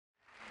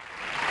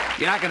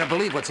You're not going to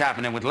believe what's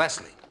happening with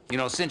Leslie. You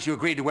know, since you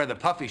agreed to wear the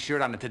Puffy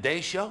shirt on the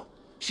Today Show,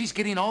 she's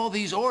getting all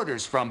these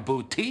orders from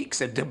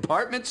boutiques and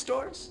department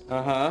stores.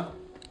 Uh-huh.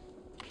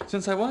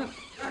 Since I what?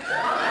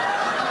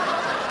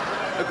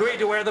 Agreed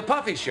to wear the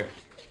Puffy shirt.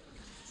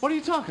 What are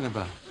you talking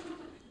about?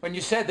 When you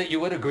said that you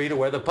would agree to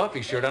wear the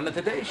Puffy shirt on the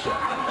Today Show.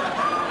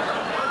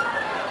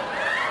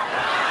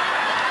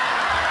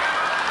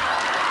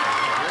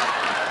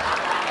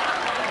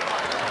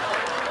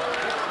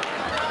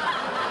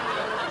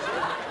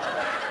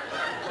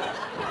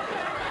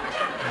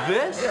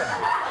 This? Yeah.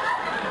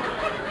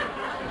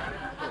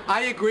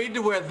 I agreed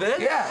to wear this?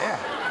 Yeah.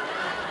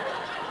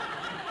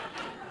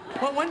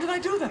 Well, when did I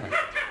do that?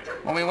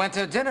 When we went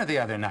to dinner the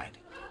other night.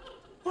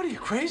 What, are you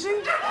crazy?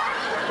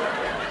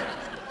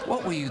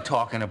 What were you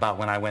talking about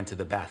when I went to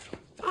the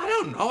bathroom? I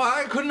don't know.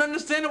 I couldn't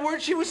understand a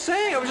word she was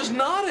saying. I was just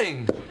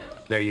nodding.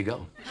 There you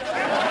go.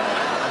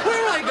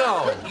 Where'd I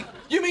go?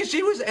 You mean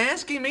she was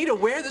asking me to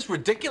wear this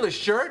ridiculous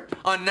shirt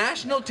on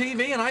national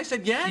TV and I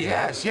said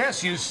yes?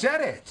 Yes, you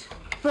said it.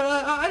 But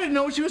I didn't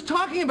know what she was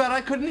talking about. I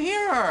couldn't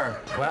hear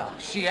her. Well,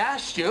 she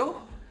asked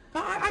you.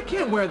 I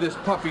can't wear this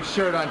puffy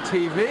shirt on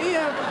TV.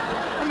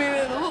 I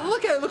mean,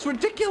 look at it. It looks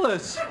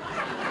ridiculous.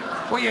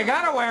 Well, you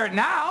gotta wear it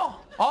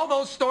now. All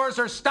those stores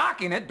are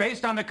stocking it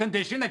based on the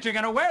condition that you're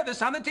gonna wear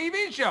this on the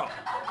TV show.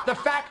 The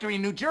factory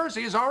in New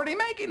Jersey is already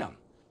making them.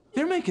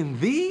 They're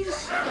making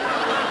these?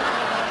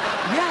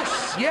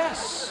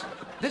 Yes.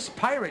 This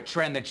pirate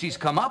trend that she's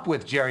come up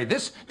with, Jerry,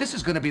 this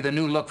is gonna be the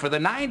new look for the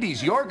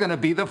 90s. You're gonna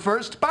be the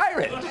first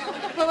pirate.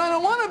 But I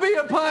don't want to be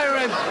a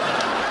pirate.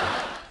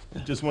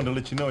 Just wanted to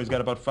let you know he's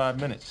got about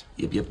 5 minutes.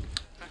 Yep.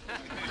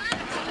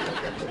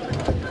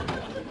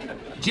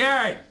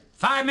 Jerry,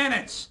 5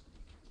 minutes.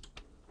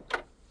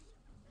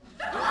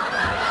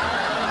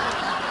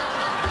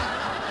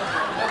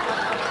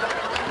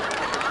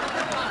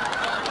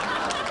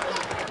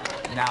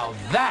 Now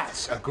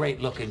that's a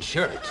great-looking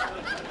shirt.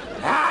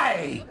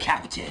 Aye,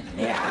 Captain.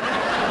 Yeah,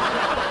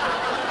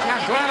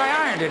 I'm glad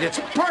I ironed it. It's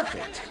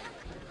perfect.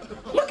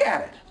 Look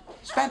at it.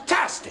 It's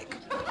fantastic.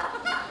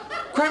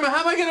 Kramer,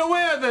 how am I going to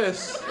wear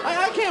this?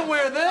 I can't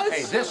wear this.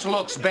 Hey, this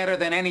looks better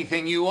than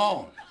anything you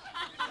own.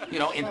 You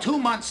know, in 2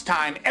 months'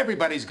 time,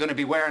 everybody's going to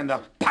be wearing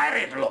the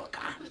pirate look.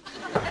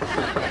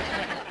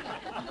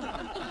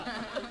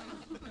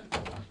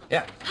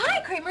 Yeah.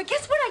 Hi, Kramer.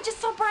 Guess what? I just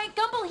saw Brian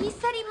Gumble. He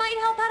said he might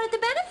help out at the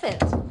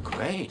benefits.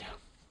 Great.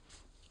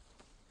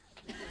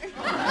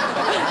 What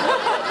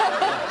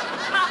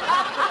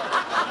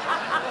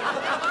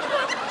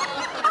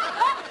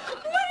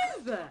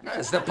is that?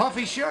 It's the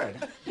Puffy shirt.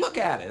 Look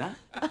at it, huh?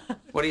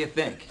 What do you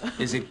think?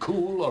 Is it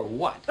cool or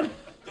what?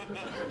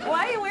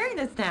 Why are you wearing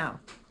this now?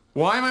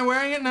 Why am I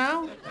wearing it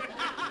now?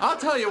 I'll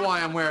tell you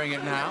why I'm wearing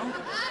it now.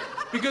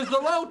 Because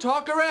the road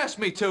talker asked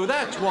me to,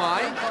 that's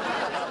why.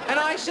 And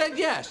I said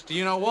yes. Do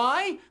you know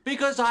why?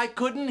 Because I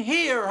couldn't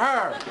hear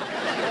her.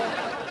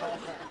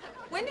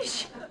 When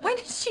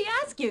did she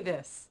ask you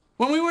this?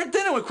 When we were at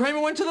dinner when Kramer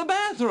went to the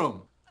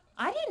bathroom.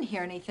 I didn't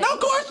hear anything. No,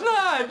 of course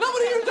not!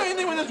 Nobody hears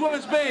anything when this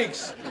woman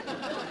speaks.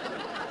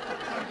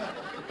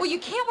 Well, you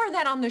can't wear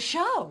that on the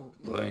show.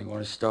 Well, you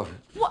want to stuff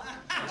it. What?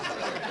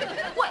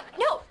 What?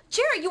 No,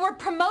 Jerry, you were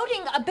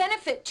promoting a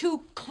benefit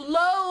to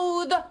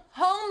clothe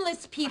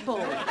homeless people.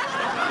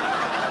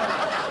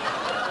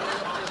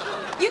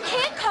 You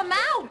can't come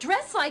out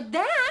dressed like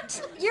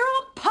that. You're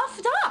all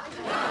puffed up.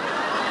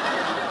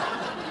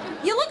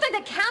 You look like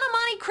the Count of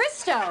Monte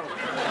Cristo.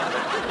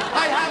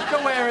 I have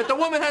to wear it. The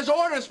woman has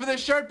orders for this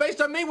shirt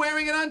based on me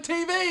wearing it on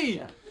TV.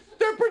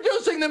 They're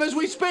producing them as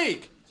we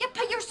speak. Yeah,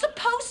 but you're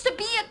supposed to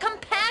be a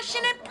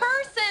compassionate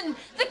person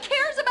that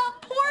cares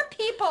about poor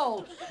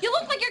people. You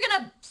look like you're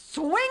gonna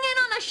swing in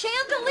on a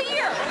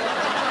chandelier.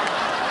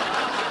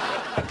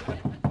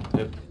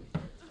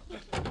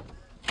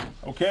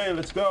 Okay,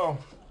 let's go.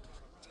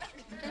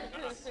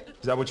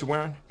 Is that what you're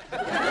wearing?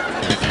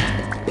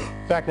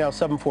 Back now,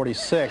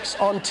 7:46.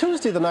 On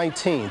Tuesday the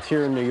 19th,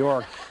 here in New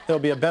York,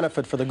 there'll be a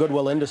benefit for the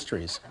Goodwill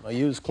Industries, a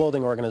used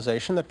clothing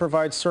organization that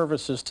provides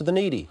services to the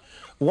needy.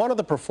 One of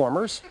the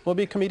performers will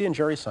be comedian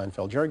Jerry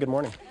Seinfeld. Jerry, good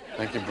morning.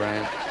 Thank you,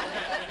 Brian.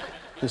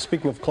 And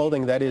speaking of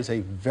clothing, that is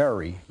a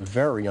very,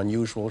 very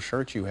unusual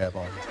shirt you have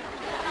on.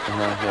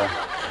 Yeah.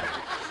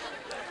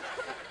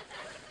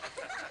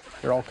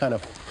 You're all kind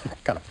of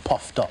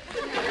puffed up.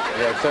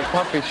 Yeah, it's a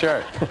puffy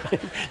shirt. You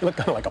look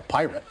kind of like a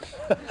pirate.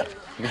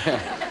 Yeah,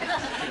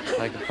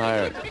 like a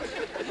pirate.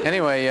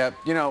 Anyway,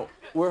 you know,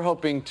 we're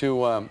hoping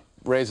to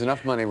raise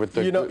enough money with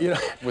the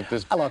with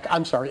this. Look,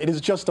 I'm sorry. It is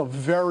just a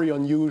very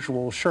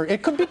unusual shirt.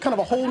 It could be kind of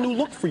a whole new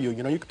look for you.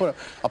 You know, you could put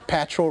a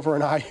patch over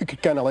an eye. You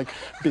could kind of like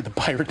be the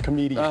pirate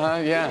comedian.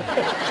 Yeah.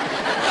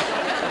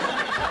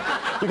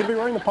 You gonna be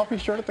wearing the puffy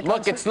shirt at the concert?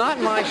 Look, it's not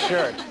my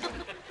shirt.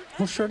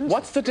 Whose shirt is it?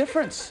 What's the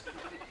difference?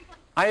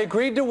 I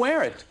agreed to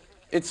wear it.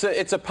 It's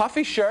a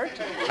puffy shirt.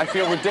 I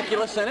feel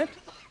ridiculous in it.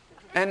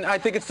 And I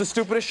think it's the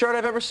stupidest shirt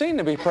I've ever seen,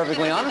 to be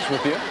perfectly honest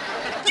with you.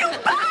 You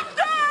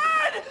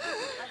bastard!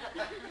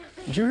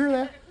 Did you hear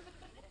that?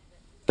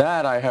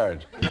 That I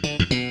heard.